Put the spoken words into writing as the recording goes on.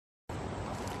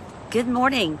Good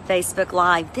morning, Facebook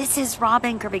Live. This is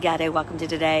Robin Kirby Gatto. Welcome to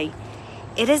today.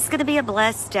 It is going to be a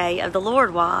blessed day of the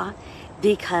Lord. Why?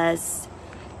 Because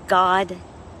God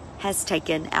has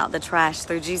taken out the trash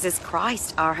through Jesus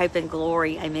Christ, our hope and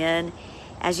glory. Amen.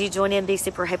 As you join in, be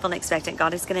super hopeful and expectant.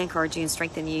 God is going to encourage you and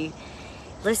strengthen you.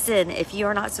 Listen, if you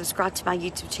are not subscribed to my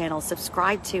YouTube channel,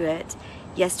 subscribe to it.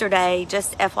 Yesterday,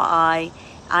 just FYI,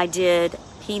 I did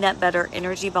peanut butter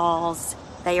energy balls.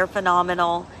 They are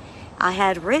phenomenal. I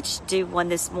had Rich do one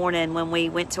this morning when we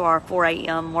went to our 4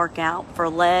 a.m. workout for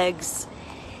legs.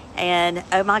 And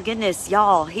oh my goodness,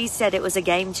 y'all, he said it was a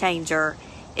game changer.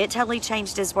 It totally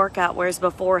changed his workout, whereas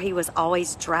before he was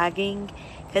always dragging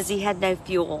because he had no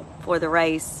fuel for the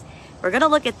race. We're going to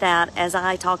look at that as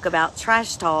I talk about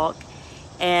trash talk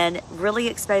and really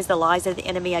expose the lies of the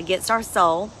enemy against our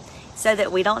soul so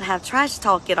that we don't have trash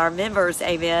talk in our members,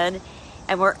 amen,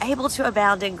 and we're able to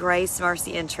abound in grace,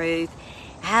 mercy, and truth,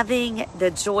 having the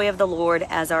joy of the Lord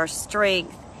as our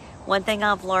strength. One thing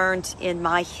I've learned in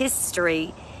my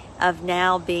history of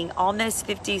now being almost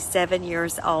 57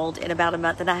 years old in about a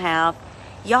month and a half,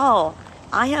 y'all,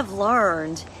 I have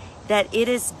learned that it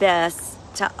is best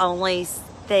to only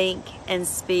think and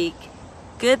speak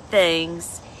good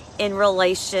things in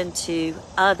relation to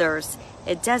others.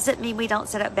 It doesn't mean we don't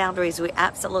set up boundaries. We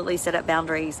absolutely set up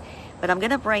boundaries. But I'm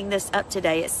going to bring this up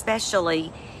today,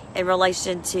 especially in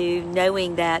relation to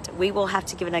knowing that we will have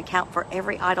to give an account for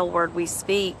every idle word we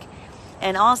speak.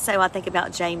 And also I think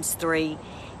about James 3.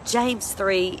 James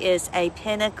 3 is a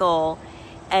pinnacle,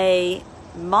 a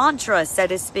mantra, so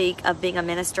to speak, of being a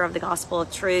minister of the gospel of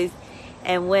truth.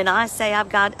 And when I say I've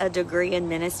got a degree in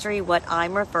ministry, what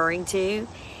I'm referring to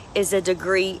is a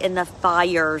degree in the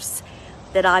fires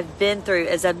that I've been through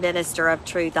as a minister of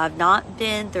truth. I've not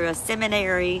been through a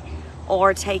seminary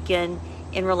or taken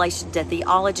in relation to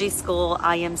theology school.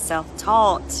 I am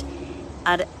self-taught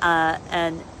at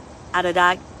an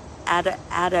autodidactic.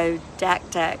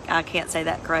 I can't say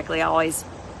that correctly. I always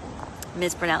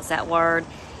mispronounce that word.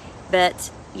 But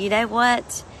you know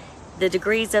what? The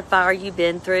degrees of fire you've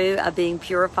been through of being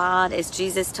purified, as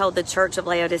Jesus told the church of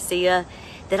Laodicea,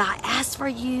 that I asked for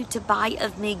you to buy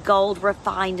of me gold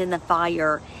refined in the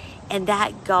fire. And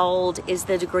that gold is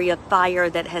the degree of fire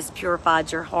that has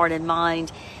purified your heart and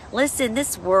mind. Listen,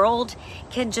 this world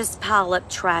can just pile up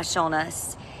trash on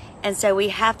us. And so we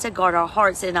have to guard our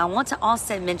hearts. And I want to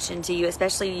also mention to you,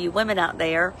 especially you women out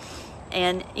there,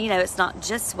 and you know, it's not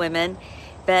just women,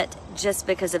 but just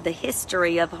because of the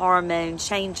history of hormone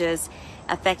changes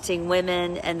affecting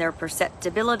women and their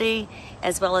perceptibility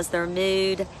as well as their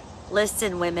mood.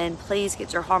 Listen, women, please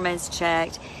get your hormones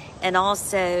checked and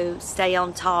also stay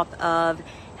on top of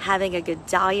having a good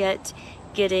diet,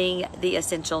 getting the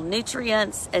essential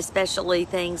nutrients, especially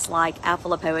things like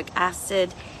alpha-lipoic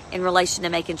acid, in relation to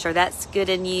making sure that's good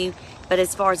in you. But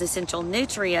as far as essential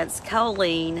nutrients,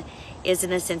 choline is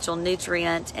an essential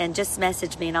nutrient, and just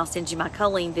message me and I'll send you my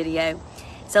choline video.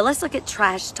 So let's look at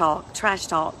trash talk. Trash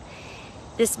talk.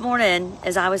 This morning,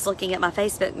 as I was looking at my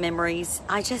Facebook memories,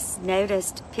 I just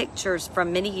noticed pictures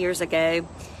from many years ago,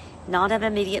 not of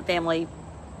immediate family,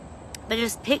 but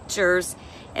just pictures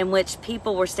in which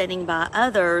people were standing by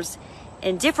others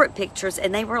in different pictures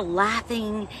and they were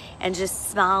laughing and just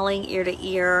smiling ear to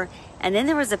ear. And then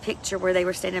there was a picture where they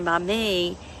were standing by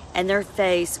me and their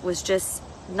face was just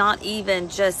not even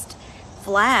just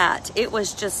flat. It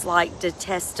was just like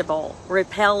detestable,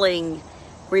 repelled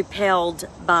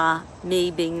by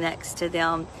me being next to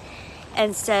them.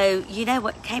 And so, you know,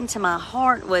 what came to my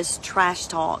heart was trash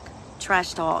talk.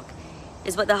 Trash talk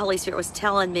is what the Holy Spirit was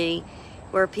telling me,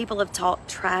 where people have talked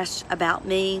trash about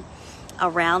me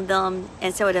around them,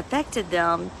 and so it affected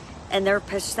them and their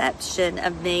perception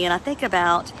of me. And I think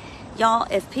about, y'all,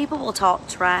 if people will talk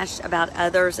trash about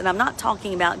others, and I'm not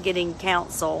talking about getting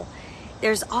counsel,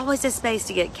 there's always a space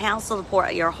to get counsel, to pour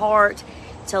out your heart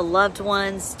to loved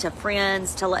ones, to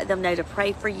friends, to let them know to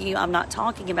pray for you. I'm not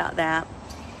talking about that.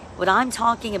 What I'm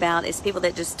talking about is people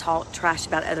that just talk trash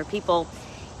about other people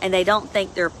and they don't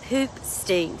think their poop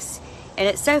stinks. And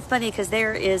it's so funny because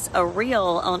there is a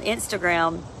reel on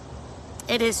Instagram.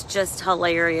 It is just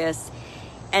hilarious.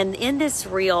 And in this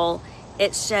reel,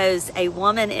 it shows a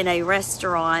woman in a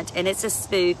restaurant, and it's a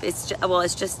spoof. It's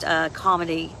just a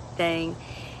comedy thing.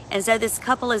 And so this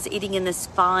couple is eating in this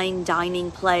fine dining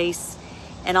place,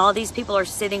 and all these people are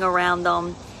sitting around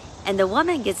them. And the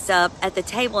woman gets up at the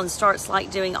table and starts like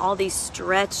doing all these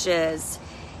stretches,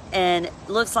 and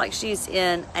looks like she's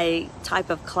in a type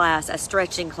of class, a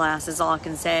stretching class is all I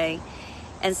can say.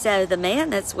 And so the man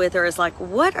that's with her is like,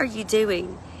 "What are you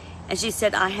doing?" And she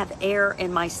said, "I have air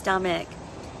in my stomach."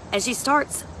 And she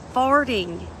starts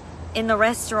farting in the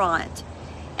restaurant.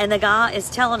 And the guy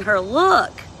is telling her,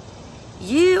 look,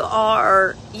 you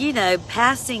are,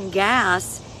 passing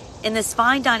gas in this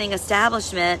fine dining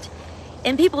establishment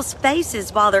in people's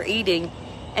faces while they're eating.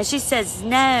 And she says,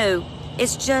 no,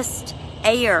 it's just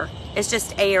air. It's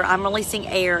just air. I'm releasing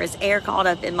air. It's air caught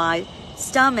up in my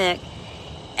stomach.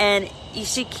 And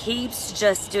she keeps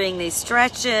just doing these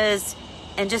stretches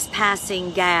and just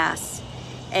passing gas.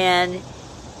 And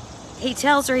he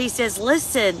tells her, he says,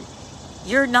 listen,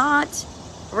 you're not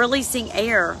releasing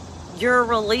air. You're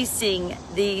releasing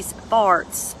these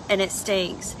farts and it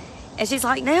stinks. And she's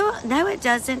like, no, it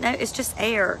doesn't. No, it's just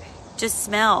air. Just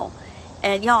smell.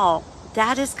 And y'all,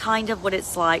 that is kind of what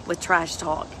it's like with trash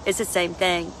talk. It's the same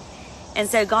thing. And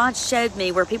so God showed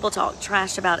me where people talk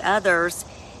trash about others,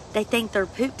 they think their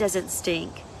poop doesn't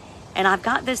stink. And I've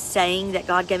got this saying that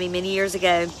God gave me many years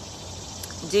ago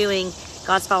doing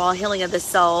God's Firewall Healing of the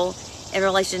Soul in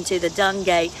relation to the dung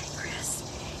gate, Chris,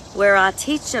 where I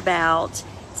teach about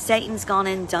Satan's gone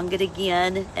and dung it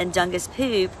again and dung his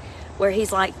poop, where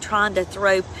he's like trying to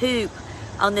throw poop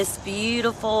on this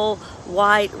beautiful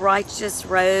white righteous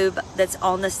robe that's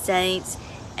on the saints,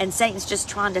 and Satan's just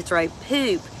trying to throw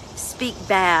poop, speak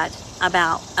bad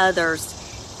about others.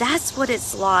 That's what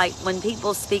it's like when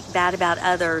people speak bad about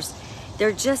others.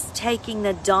 They're just taking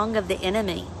the dung of the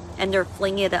enemy and they're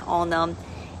flinging it on them.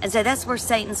 And so that's where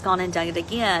Satan's gone and done it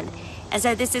again. And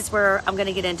so this is where I'm going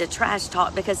to get into trash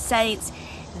talk, because saints,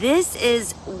 this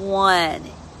is one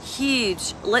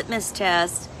huge litmus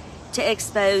test to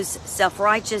expose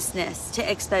self-righteousness,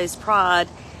 to expose pride,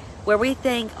 where we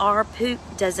think our poop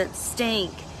doesn't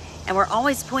stink and we're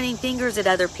always pointing fingers at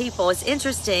other people. It's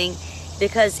interesting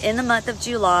because in the month of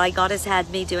July, God has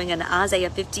had me doing an Isaiah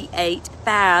 58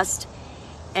 fast,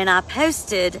 and I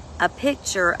posted a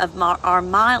picture of our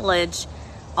mileage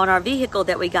on our vehicle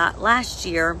that we got last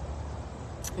year,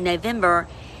 November,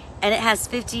 and it has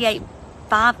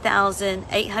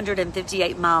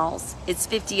 5,858 miles. It's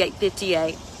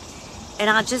 5858. And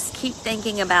I just keep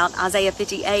thinking about Isaiah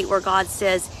 58, where God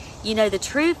says, the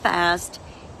true fast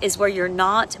is where you're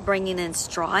not bringing in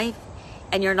strife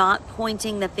and you're not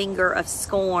pointing the finger of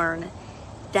scorn.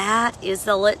 That is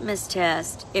the litmus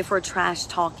test if we're trash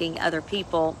talking other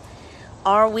people.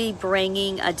 Are we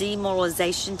bringing a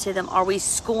demoralization to them? Are we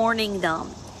scorning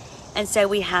them? And so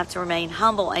we have to remain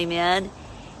humble, amen?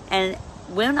 And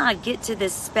when I get to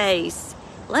this space,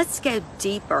 let's go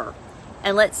deeper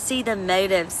and let's see the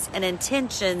motives and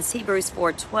intentions, Hebrews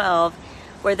 4:12,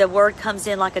 where the word comes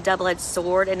in like a double-edged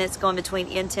sword and it's going between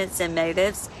intents and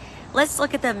motives. Let's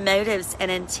look at the motives and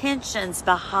intentions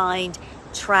behind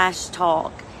trash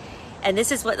talk. And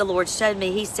this is what the Lord showed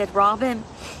me. He said, Robin,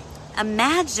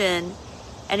 imagine,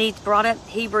 and he brought up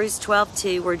Hebrews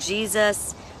 12:2, where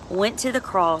Jesus went to the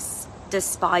cross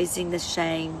despising the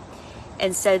shame.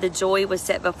 And so the joy was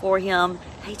set before him,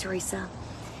 hey Teresa,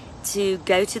 to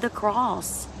go to the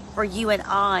cross for you and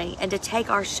I and to take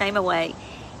our shame away.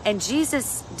 And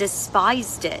Jesus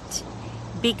despised it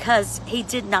because he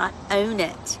did not own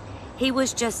it. He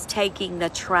was just taking the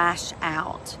trash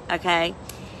out, okay?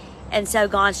 And so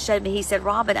God showed me, he said,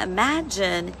 Robin,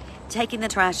 imagine taking the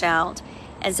trash out.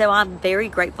 And so I'm very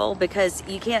grateful, because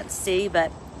you can't see,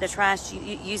 but the trash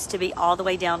used to be all the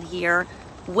way down here,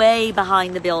 way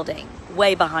behind the building,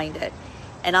 way behind it.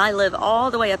 And I live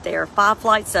all the way up there, 5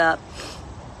 flights up.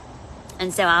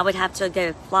 And so I would have to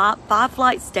go 5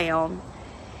 flights down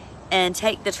and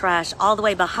take the trash all the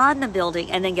way behind the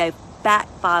building and then go back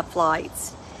 5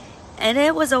 flights. And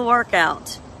it was a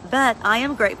workout. But I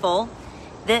am grateful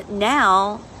that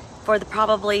now, for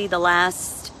probably the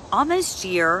last almost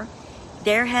year,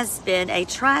 there has been a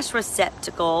trash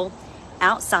receptacle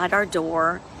outside our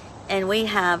door, and we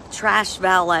have trash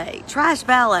valet. Trash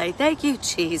valet, thank you,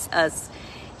 Jesus.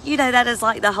 That is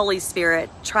like the Holy Spirit,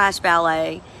 trash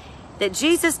valet. That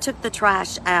Jesus took the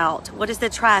trash out. What is the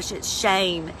trash? It's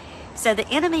shame. So the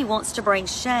enemy wants to bring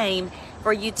shame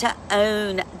for you to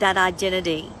own that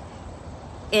identity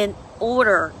in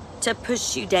order to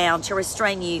push you down, to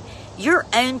restrain you. Your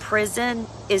own prison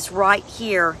is right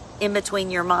here in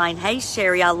between your mind. Hey,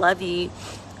 Sherry, I love you.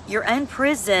 Your own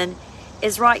prison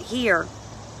is right here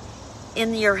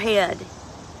in your head.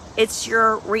 It's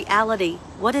your reality.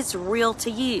 What is real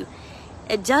to you?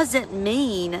 It doesn't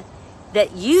mean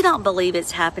that you don't believe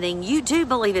it's happening. You do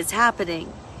believe it's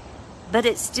happening, but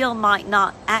it still might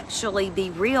not actually be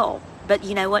real. But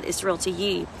you know what? It's real to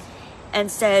you. And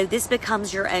so this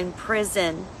becomes your own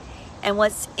prison. And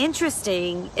what's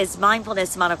interesting is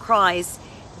mindfulness, mind of Christ.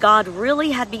 God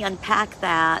really had me unpack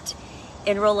that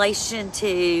in relation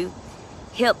to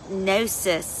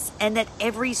hypnosis, and that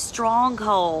every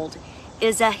stronghold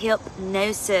is a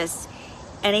hypnosis.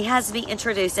 And he has me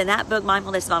introduced, and that book,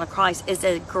 Mindfulness About Christ, is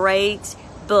a great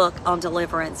book on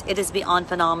deliverance. It is beyond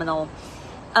phenomenal.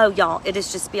 Oh, y'all, it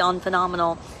is just beyond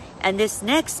phenomenal. And this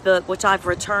next book, which I've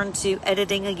returned to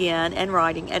editing again and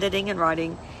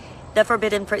writing, The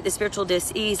Forbidden Fruit, The Spiritual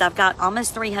Dis-ease, I've got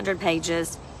almost 300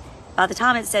 pages. By the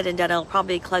time it's said and done, it'll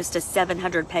probably be close to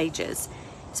 700 pages.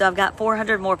 So I've got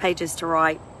 400 more pages to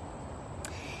write.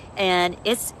 And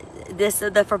it's this,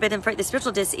 The Forbidden Fruit, The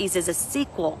Spiritual Dis-ease, is a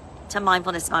sequel to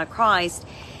Mindfulness About Christ.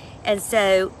 And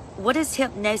so what is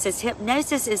hypnosis?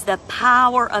 Hypnosis is the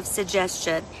power of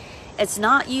suggestion. It's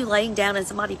not you laying down and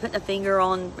somebody putting a finger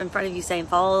on in front of you saying,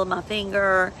 follow my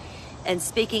finger, and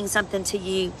speaking something to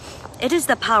you. It is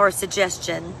the power of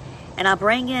suggestion. And I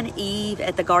bring in Eve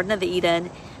at the Garden of Eden,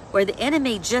 where the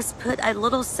enemy just put a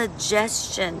little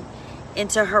suggestion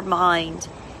into her mind,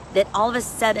 that all of a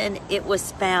sudden it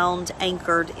was found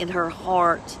anchored in her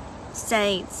heart.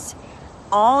 Saints,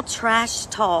 all trash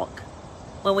talk,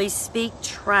 when we speak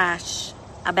trash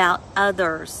about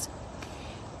others,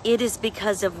 it is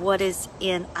because of what is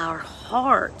in our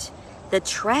heart. The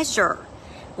treasure.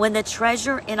 When the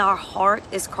treasure in our heart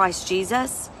is Christ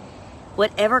Jesus,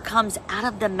 whatever comes out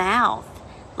of the mouth,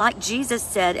 like Jesus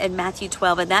said in Matthew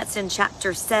 12, and that's in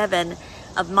chapter 7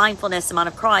 of Mindfulness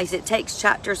About Christ. It takes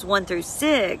chapters 1 through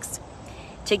 6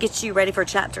 to get you ready for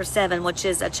chapter 7, which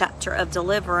is a chapter of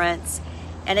deliverance.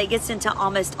 And it gets into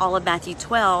almost all of Matthew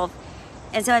 12.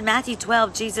 And so in Matthew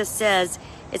 12, Jesus says,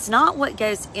 it's not what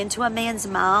goes into a man's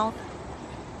mouth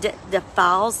that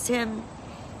defiles him,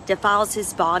 defiles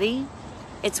his body.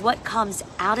 It's what comes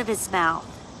out of his mouth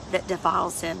that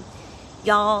defiles him.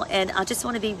 Y'all, and I just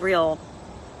want to be real.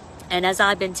 And as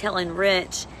I've been telling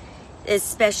Rich,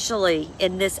 especially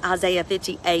in this Isaiah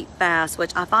 58 fast,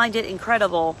 which I find it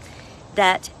incredible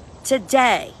that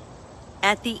today,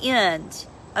 at the end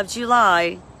of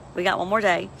July, we got one more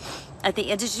day, at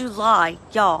the end of July,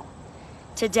 y'all,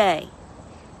 today,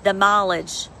 the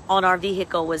mileage on our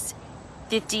vehicle was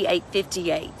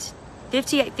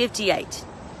 58.58.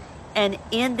 And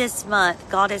in this month,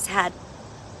 God has had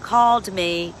called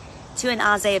me to an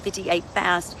Isaiah 58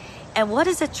 fast. And what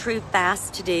is a true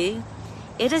fast to do?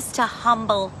 It is to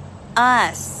humble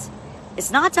us. It's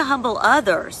not to humble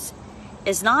others.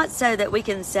 It's not so that we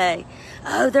can say,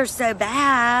 oh, they're so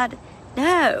bad.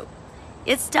 No,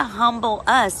 it's to humble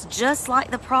us, just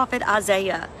like the prophet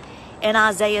Isaiah in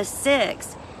Isaiah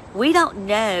 6. We don't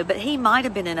know, but he might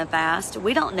have been in a fast.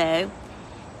 We don't know.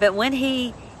 But when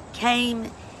he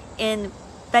came in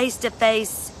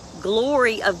face-to-face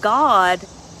glory of God,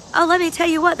 oh, let me tell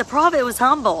you what, the prophet was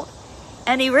humbled.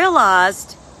 And he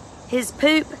realized his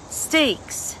poop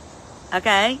stinks.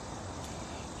 Okay?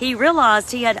 He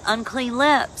realized he had unclean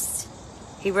lips.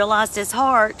 He realized his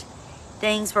heart,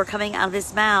 things were coming out of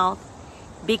his mouth.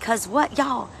 Because what?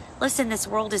 Y'all, listen, this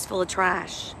world is full of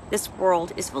trash. This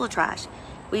world is full of trash.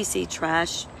 We see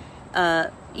trash,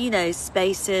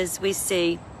 spaces. We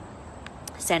see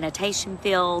sanitation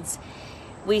fields.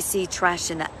 We see trash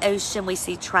in the ocean. We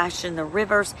see trash in the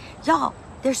rivers. Y'all,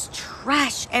 there's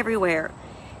trash everywhere.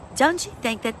 Don't you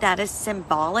think that that is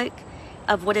symbolic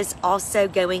of what is also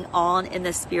going on in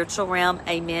the spiritual realm?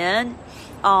 Amen.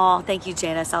 Oh, thank you,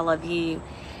 Janice. I love you.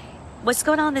 What's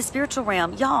going on in the spiritual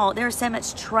realm? Y'all, there's so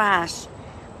much trash.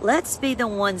 Let's be the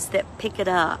ones that pick it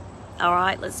up. All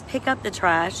right, let's pick up the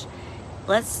trash.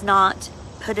 Let's not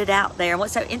put it out there. And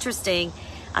what's so interesting,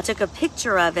 I took a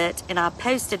picture of it and I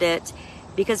posted it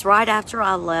because right after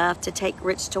I left to take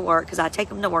Rich to work, because I take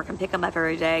him to work and pick him up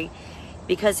every day,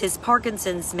 because his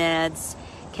Parkinson's meds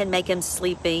can make him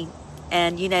sleepy.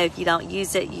 And, if you don't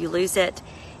use it, you lose it.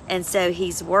 And so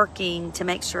he's working to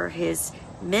make sure his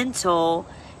mental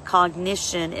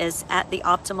cognition is at the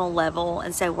optimal level.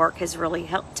 And so work has really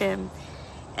helped him.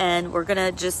 And we're going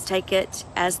to just take it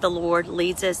as the Lord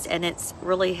leads us. And it's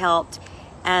really helped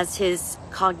as his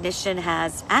cognition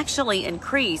has actually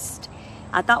increased.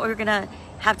 I thought we were going to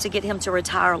have to get him to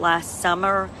retire last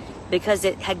summer because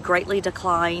it had greatly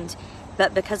declined.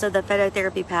 But because of the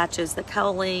phototherapy patches, the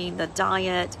choline, the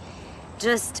diet,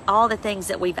 just all the things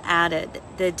that we've added,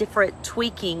 the different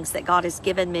tweakings that God has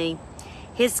given me,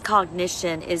 his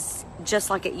cognition is just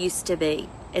like it used to be.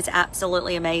 It's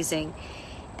absolutely amazing.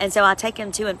 And so I take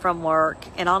him to and from work,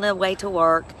 and on the way to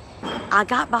work, I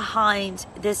got behind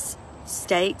this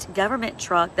state government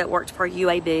truck that worked for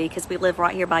UAB, because we live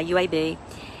right here by UAB,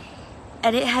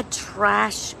 and it had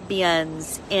trash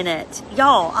bins in it.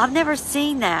 Y'all, I've never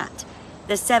seen that.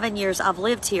 The 7 years I've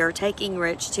lived here taking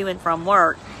Rich to and from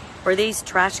work, where these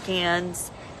trash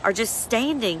cans are just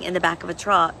standing in the back of a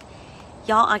truck.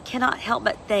 Y'all, I cannot help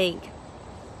but think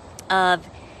of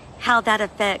how that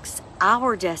affects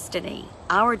our destiny,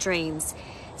 our dreams.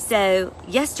 So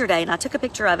yesterday, and I took a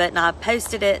picture of it and I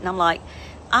posted it, and I'm like,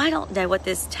 I don't know what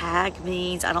this tag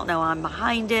means. I don't know I'm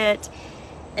behind it.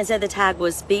 And so the tag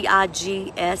was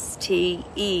BIGSTE,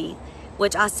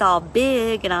 which I saw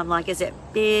big, and I'm like, is it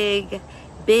big?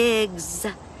 Bigs?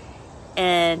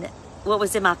 And what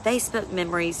was in my Facebook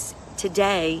memories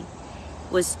today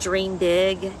was dream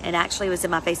big, and actually was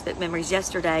in my Facebook memories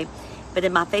yesterday, but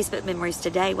in my Facebook memories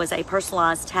today was a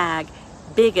personalized tag,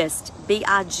 biggest,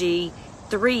 BIG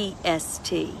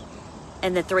 3ST,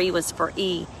 and the 3 was for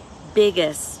E,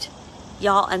 biggest,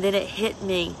 y'all. And then it hit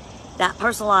me, that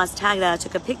personalized tag that I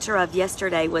took a picture of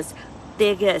yesterday was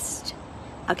biggest.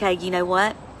 Okay, you know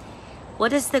what?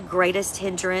 What is the greatest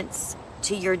hindrance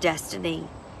to your destiny,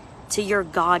 to your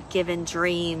God-given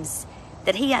dreams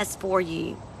that He has for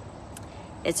you?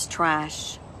 It's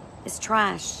trash. It's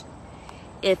trash.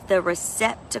 If the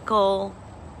receptacle,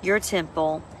 your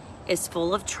temple, is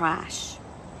full of trash,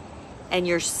 and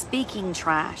you're speaking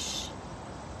trash,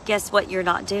 guess what you're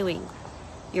not doing?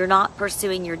 You're not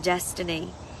pursuing your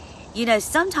destiny. You know,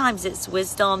 sometimes it's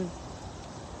wisdom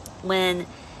when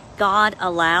God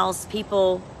allows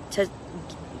people to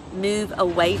move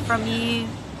away from you,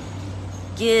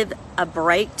 give a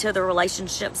break to the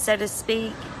relationship, so to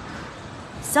speak.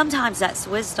 Sometimes that's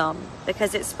wisdom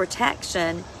because it's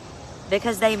protection,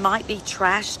 because they might be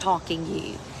trash talking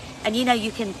you. And you know,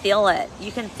 you can feel it.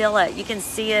 You can feel it. You can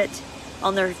see it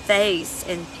on their face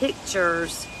in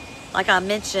pictures. Like I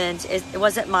mentioned, it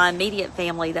wasn't my immediate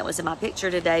family that was in my picture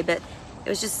today, but it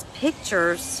was just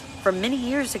pictures from many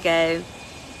years ago.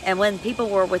 And when people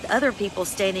were with other people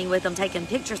standing with them taking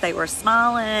pictures, they were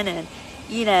smiling and,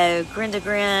 you know, grin to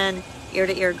grin, ear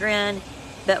to ear grin.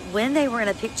 But when they were in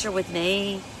a picture with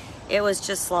me, it was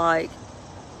just like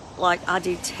I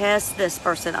detest this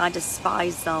person. I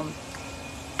despise them.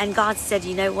 And God said,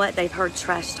 you know what? They've heard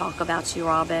trash talk about you,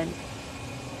 Robin.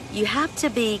 You have to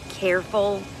be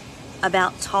careful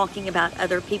about talking about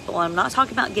other people. I'm not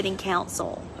talking about getting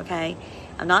counsel, okay?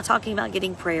 I'm not talking about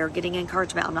getting prayer, getting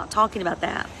encouragement. I'm not talking about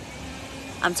that.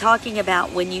 I'm talking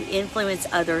about when you influence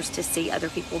others to see other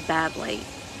people badly.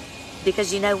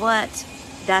 Because you know what?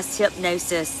 That's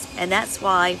hypnosis. And that's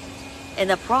why in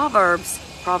the Proverbs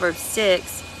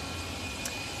 6,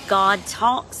 God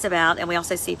talks about, and we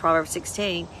also see Proverbs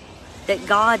 16, that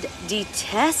God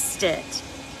detests it.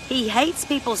 He hates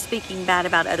people speaking bad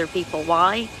about other people.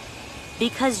 Why?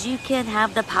 Because you can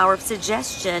have the power of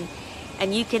suggestion,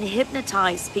 and you can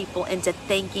hypnotize people into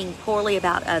thinking poorly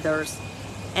about others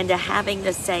and to having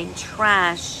the same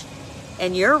trash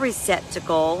in your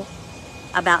receptacle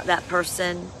about that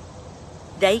person.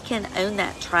 They can own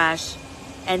that trash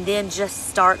and then just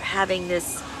start having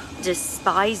this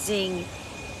despising,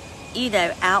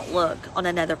 outlook on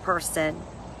another person.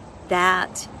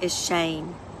 That is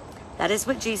shame. That is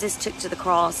what Jesus took to the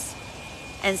cross.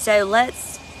 And so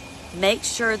let's make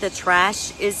sure the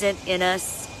trash isn't in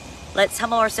us. Let's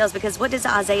humble ourselves, because what does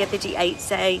Isaiah 58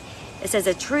 say? It says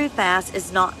a true fast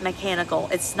is not mechanical.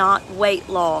 It's not weight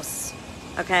loss,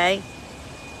 okay?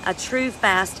 A true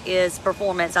fast is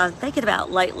performance. I'm thinking about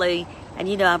lately,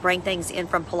 and I bring things in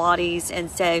from Pilates,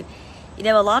 and so,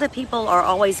 a lot of people are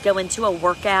always going to a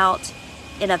workout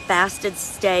in a fasted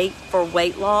state for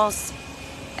weight loss.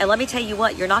 And let me tell you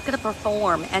what, you're not going to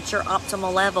perform at your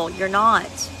optimal level. You're not.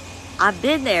 I've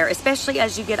been there, especially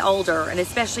as you get older, and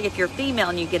especially if you're female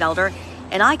and you get older.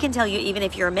 And I can tell you, even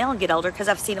if you're a male and get older, because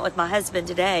I've seen it with my husband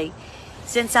today,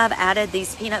 since I've added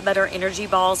these peanut butter energy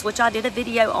balls, which I did a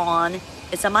video on.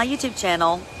 It's on my YouTube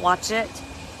channel. Watch it.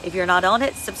 If you're not on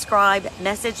it, subscribe,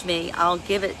 message me. I'll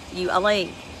give you a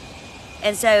link.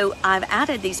 And so I've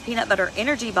added these peanut butter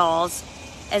energy balls.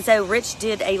 And so Rich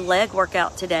did a leg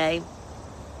workout today.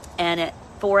 And at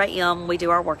 4 a.m. we do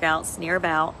our workouts near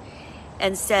about.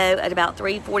 And so at about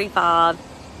 3:45,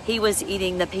 he was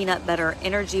eating the peanut butter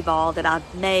energy ball that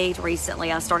I've made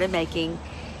recently. I started making.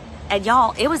 And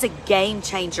y'all, it was a game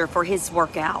changer for his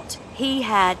workout. He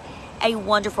had a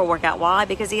wonderful workout. Why?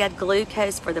 Because he had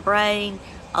glucose for the brain,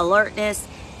 alertness,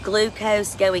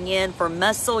 glucose going in for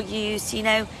muscle use.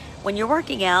 When you're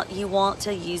working out, you want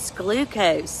to use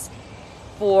glucose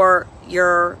for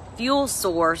your fuel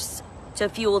source to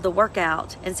fuel the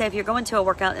workout. And so if you're going to a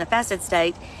workout in a fasted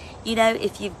state,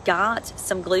 if you've got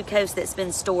some glucose that's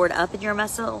been stored up in your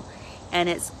muscle, and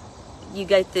you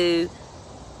go through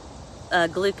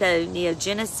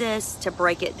gluconeogenesis to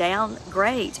break it down,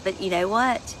 great. But you know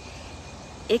what?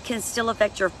 It can still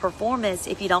affect your performance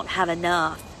if you don't have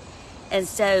enough. And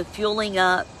so fueling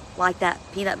up like that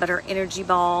peanut butter energy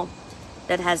ball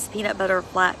that has peanut butter,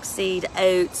 flaxseed,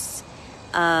 oats,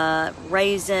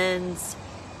 raisins,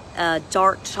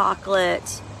 dark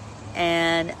chocolate,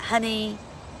 and honey,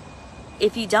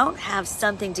 if you don't have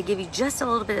something to give you just a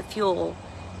little bit of fuel,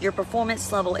 your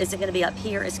performance level isn't going to be up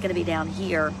here, it's going to be down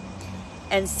here.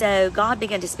 And so God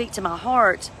began to speak to my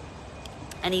heart,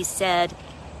 and he said,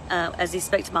 as he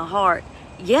spoke to my heart,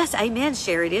 yes, amen,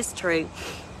 Sherry, it is true.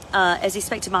 As he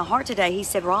spoke to my heart today, he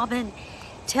said, Robin,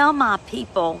 tell my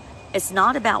people it's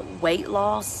not about weight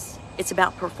loss, it's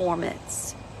about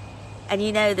performance. And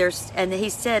you know, and he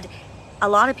said, a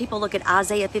lot of people look at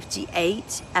Isaiah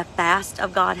 58, a fast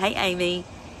of God, hey Amy,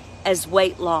 as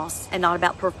weight loss and not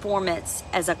about performance,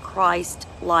 as a Christ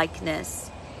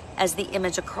likeness, as the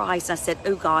image of Christ. I said,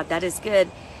 oh God, that is good.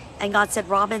 And God said,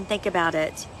 Robin, think about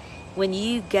it. When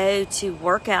you go to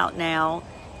work out now,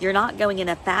 you're not going in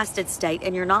a fasted state,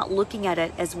 and you're not looking at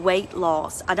it as weight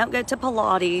loss. I don't go to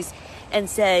Pilates and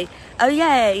say, oh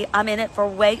yay, I'm in it for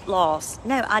weight loss.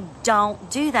 No, I don't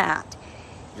do that.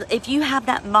 If you have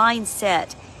that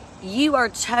mindset, you are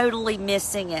totally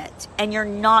missing it, and you're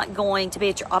not going to be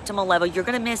at your optimal level. You're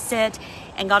going to miss it,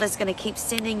 and God is going to keep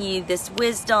sending you this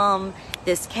wisdom,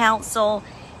 this counsel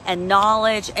and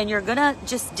knowledge, and you're going to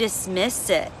just dismiss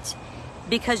it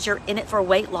because you're in it for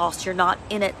weight loss. You're not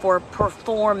in it for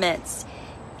performance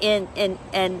and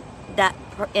that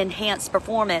enhanced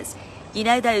performance. You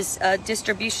know those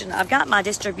distribution, I've got my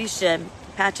distribution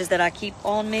patches that I keep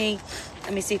on me.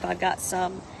 Let me see if I've got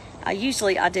some. I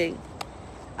do.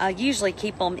 I usually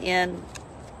keep them in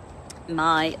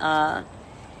my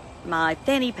my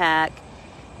fanny pack.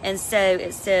 And so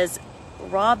it says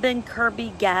Robin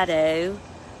Kirby Gatto,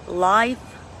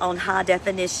 Life on High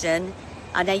Definition.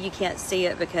 I know you can't see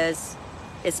it because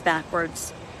it's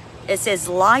backwards. It says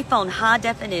Life on High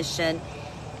Definition,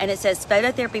 and it says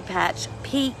Phototherapy Patch,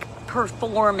 Peak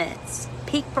Performance.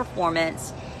 Peak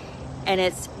Performance. And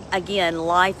it's, again,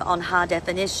 Life on High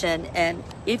Definition. And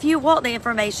if you want the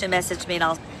information, message me, and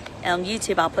on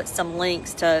YouTube I'll put some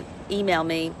links to email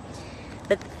me.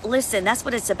 But listen, that's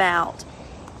what it's about.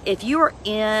 If you're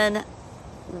in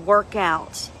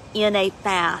workout, in a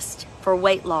fast for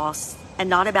weight loss, and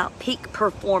not about peak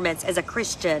performance as a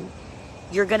Christian,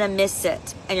 you're going to miss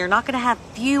it. And you're not going to have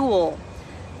fuel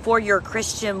for your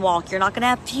Christian walk. You're not going to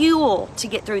have fuel to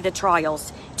get through the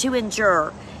trials, to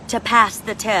endure, to pass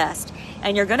the test.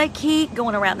 And you're going to keep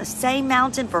going around the same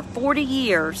mountain for 40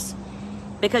 years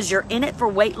because you're in it for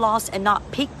weight loss and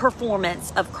not peak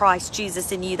performance of Christ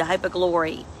Jesus in you, the hope of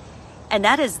glory. And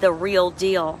that is the real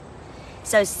deal.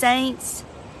 So saints,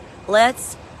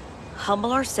 let's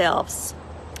humble ourselves.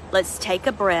 Let's take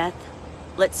a breath.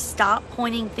 Let's stop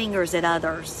pointing fingers at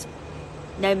others.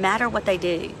 No matter what they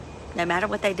do, no matter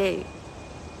what they do.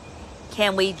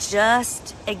 Can we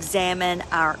just examine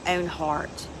our own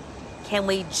heart? Can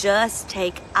we just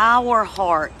take our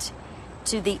heart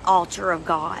to the altar of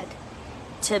God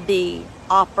to be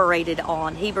operated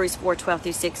on? Hebrews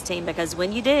 4:12-16. Because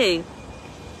when you do,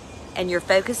 and you're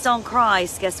focused on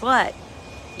Christ, guess what?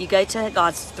 You go to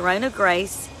God's throne of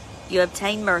grace, you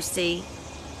obtain mercy,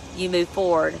 you move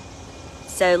forward.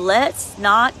 So let's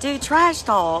not do trash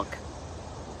talk.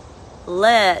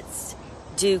 Let's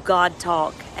do God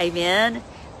talk. Amen.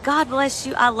 God bless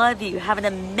you. I love you. Have an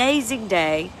amazing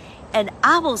day. And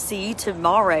I will see you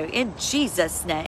tomorrow in Jesus' name.